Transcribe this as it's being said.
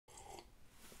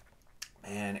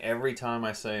every time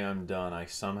I say I'm done, I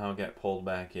somehow get pulled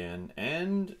back in,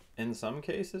 and in some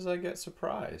cases I get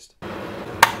surprised.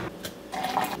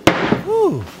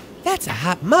 Ooh, that's a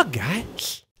hot mug, guy.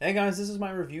 Hey guys, this is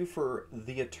my review for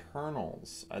The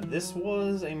Eternals. This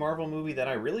was a Marvel movie that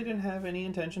I really didn't have any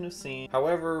intention of seeing.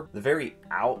 However, the very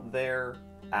out there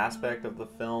aspect of the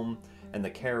film and the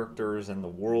characters and the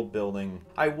world building,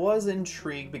 I was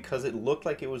intrigued because it looked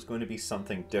like it was going to be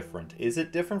something different. Is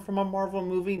it different from a Marvel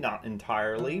movie? Not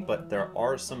entirely, but there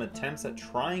are some attempts at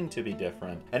trying to be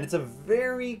different. And it's a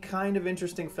very kind of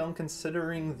interesting film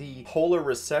considering the polar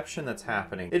reception that's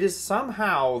happening. It is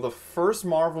somehow the first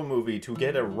Marvel movie to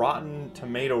get a Rotten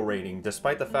Tomato rating,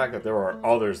 despite the fact that there are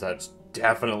others that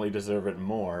definitely deserve it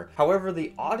more. However,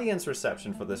 the audience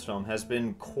reception for this film has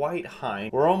been quite high.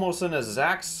 We're almost in a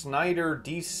Zack Snyder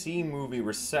DC movie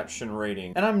reception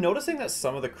rating. And I'm noticing that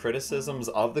some of the criticisms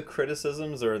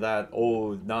are that,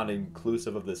 oh, not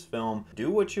inclusive of this film.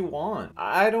 Do what you want.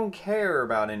 I don't care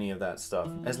about any of that stuff,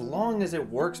 as long as it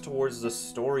works towards the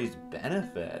story's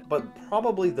benefit. But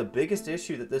probably the biggest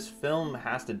issue that this film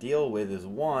has to deal with is,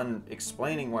 one,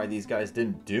 explaining why these guys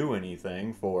didn't do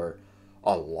anything for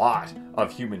a lot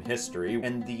of human history,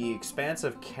 and the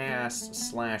expansive cast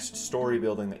slash story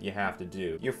building that you have to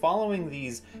do. You're following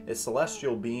these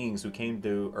celestial beings who came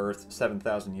to Earth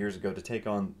 7,000 years ago to take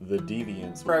on the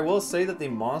Deviants. But I will say that the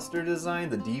monster design,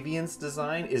 the Deviants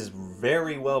design, is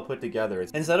very well put together.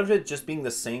 Instead of it just being the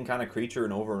same kind of creature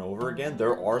and over again,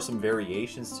 there are some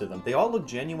variations to them. They all look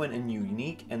genuine and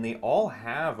unique, and they all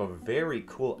have a very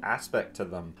cool aspect to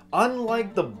them.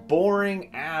 Unlike the boring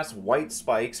ass white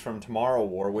spikes from Tomorrow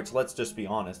War, which, let's just be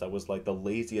honest, that was like the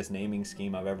laziest naming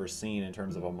scheme I've ever seen in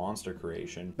terms of a monster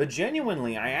creation. But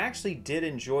genuinely, I actually did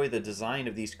enjoy the design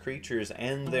of these creatures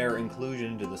and their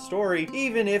inclusion into the story,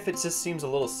 even if it just seems a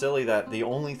little silly that the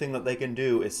only thing that they can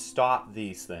do is stop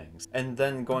these things. And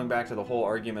then going back to the whole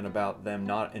argument about them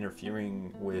not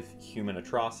interfering with human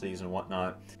atrocities and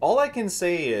whatnot, all I can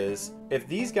say is, if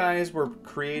these guys were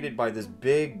created by this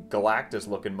big Galactus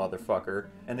looking motherfucker,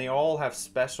 and they all have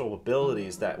special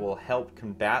abilities that will help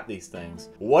combat these things,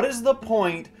 what is the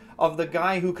point of the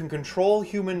guy who can control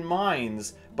human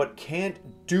minds but can't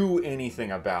do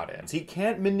anything about it? He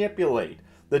can't manipulate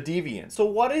the Deviants. So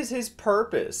what is his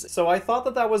purpose? So I thought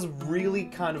that that was really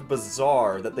kind of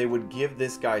bizarre that they would give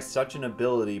this guy such an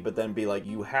ability but then be like,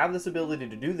 you have this ability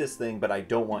to do this thing, but I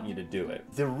don't want you to do it.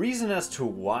 The reason as to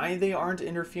why they aren't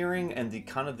interfering and the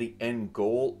kind of the end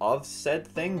goal of said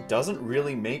thing doesn't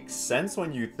really make sense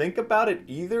when you think about it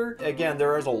either. Again,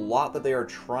 there is a lot that they are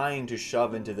trying to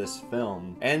shove into this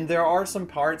film, and there are some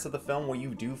parts of the film where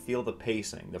you do feel the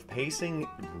pacing. The pacing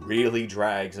really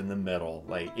drags in the middle.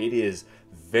 Like, it is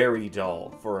very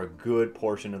dull for a good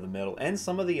portion of the middle and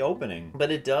some of the opening,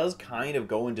 but it does kind of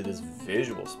go into this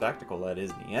visual spectacle that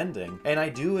is the ending, and I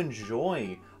do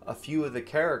enjoy a few of the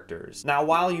characters. Now,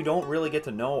 while you don't really get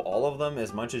to know all of them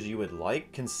as much as you would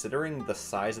like, considering the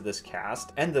size of this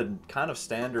cast and the kind of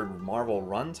standard Marvel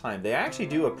runtime, they actually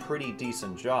do a pretty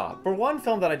decent job. For one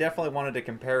film that I definitely wanted to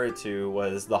compare it to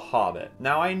was The Hobbit.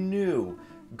 Now, I knew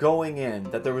going in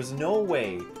that there was no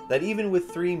way that even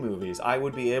with 3 movies I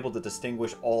would be able to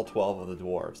distinguish all 12 of the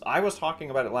dwarves. I was talking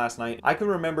about it last night. I could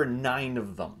remember 9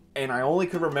 of them, and I only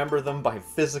could remember them by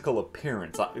physical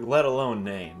appearance, let alone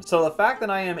names. So the fact that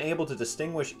I am able to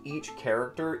distinguish each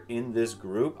character in this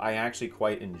group, I actually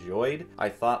quite enjoyed. I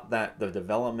thought that the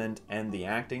development and the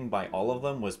acting by all of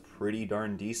them was pretty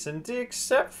darn decent,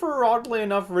 except for, oddly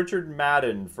enough, Richard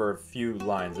Madden for a few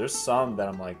lines. There's some that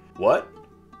I'm like, what?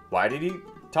 Why did he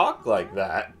talk like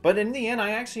that? But in the end,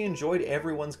 I actually enjoyed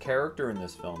everyone's character in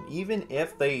this film, even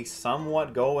if they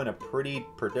somewhat go in a pretty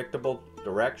predictable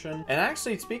direction. And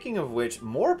actually, speaking of which,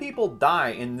 more people die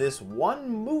in this one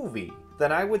movie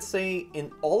than I would say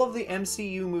in all of the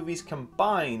MCU movies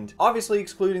combined, obviously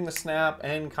excluding the snap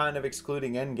and kind of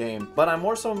excluding Endgame, but I'm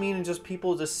more so meaning just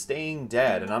people just staying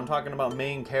dead, and I'm talking about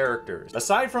main characters.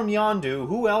 Aside from Yondu,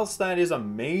 who else that is a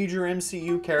major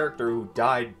MCU character who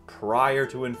died prior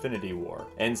to Infinity War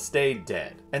and stayed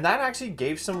dead? And that actually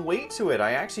gave some weight to it.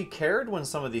 I actually cared when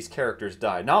some of these characters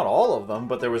died. Not all of them,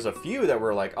 but there was a few that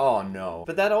were like, oh no.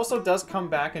 But that also does come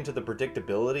back into the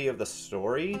predictability of the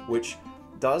story, which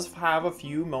does have a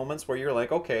few moments where you're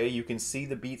like, okay, you can see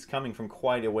the beats coming from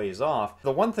quite a ways off.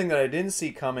 The one thing that I didn't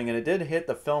see coming, and it did hit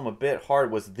the film a bit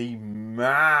hard, was the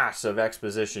massive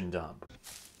exposition dump.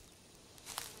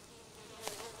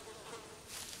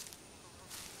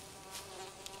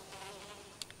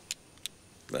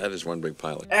 That is one big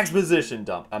pile. Exposition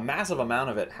dump. A massive amount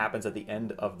of it happens at the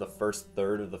end of the first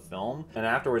third of the film. And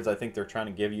afterwards, I think they're trying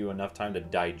to give you enough time to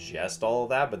digest all of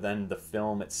that, but then the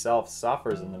film itself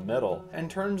suffers in the middle. In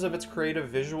terms of its creative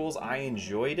visuals, I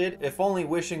enjoyed it, if only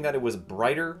wishing that it was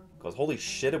brighter, because holy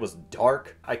shit, it was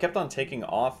dark. I kept on taking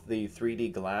off the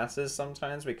 3D glasses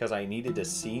sometimes because I needed to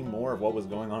see more of what was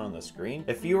going on the screen.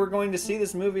 If you were going to see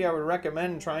this movie, I would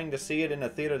recommend trying to see it in a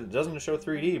theater that doesn't show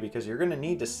 3D, because you're going to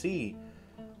need to see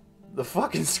the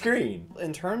fucking screen.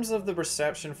 In terms of the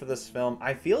reception for this film,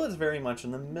 I feel it's very much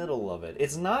in the middle of it.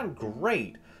 It's not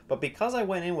great, but because I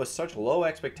went in with such low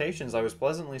expectations, I was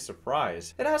pleasantly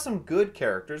surprised. It has some good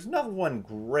characters, no one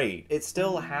great. It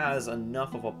still has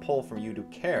enough of a pull for you to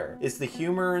care. Is the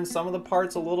humor in some of the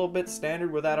parts a little bit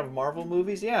standard with that of Marvel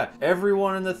movies? Yeah.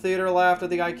 Everyone in the theater laughed at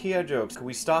the IKEA jokes. Can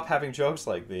we stop having jokes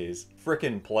like these?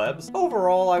 Frickin' plebs.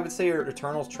 Overall, I would say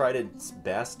Eternals tried its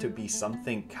best to be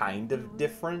something kind of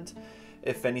different.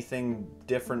 If anything,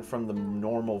 different from the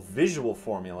normal visual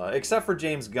formula, except for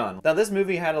James Gunn. Now, this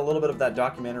movie had a little bit of that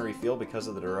documentary feel because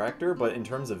of the director, but in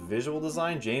terms of visual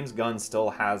design, James Gunn still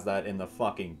has that in the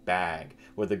fucking bag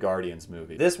with the Guardians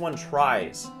movie. This one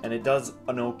tries, and it does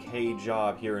an okay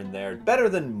job here and there. Better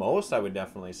than most, I would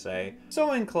definitely say.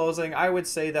 So in closing, I would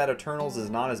say that Eternals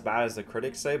is not as bad as the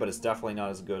critics say, but it's definitely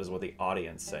not as good as what the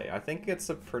audience say. I think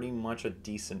it's pretty much a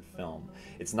decent film.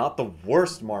 It's not the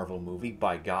worst Marvel movie.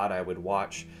 By God, I would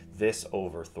watch this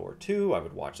over Thor 2. I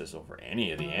would watch this over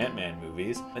any of the Ant-Man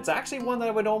movies. It's actually one that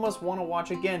I would almost want to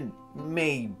watch again,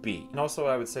 maybe. And also,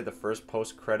 I would say the first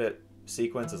post-credit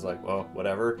sequence is like, well,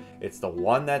 whatever. It's the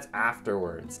one that's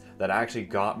afterwards that actually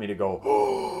got me to go,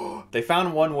 oh! They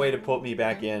found one way to put me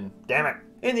back in. Damn it.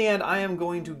 In the end, I am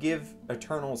going to give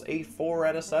Eternals a 4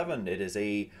 out of 7. It is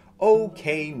a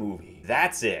okay movie.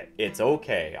 That's it. It's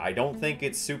okay. I don't think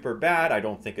it's super bad. I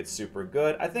don't think it's super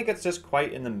good. I think it's just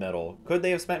quite in the middle. Could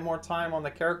they have spent more time on the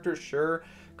characters? Sure.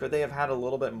 Could they have had a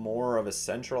little bit more of a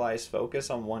centralized focus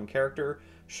on one character?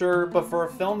 Sure, but for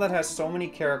a film that has so many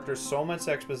characters, so much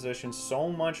exposition, so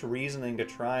much reasoning to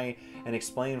try and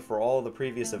explain for all the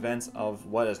previous events of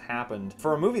what has happened,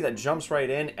 for a movie that jumps right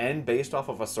in and based off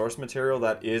of a source material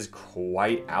that is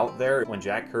quite out there, when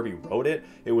Jack Kirby wrote it,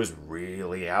 it was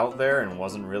really out there and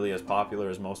wasn't really as popular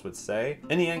as most would say.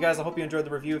 In the end, guys, I hope you enjoyed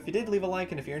the review. If you did, leave a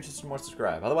like, and if you're interested in more,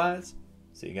 subscribe. Otherwise,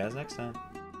 see you guys next time.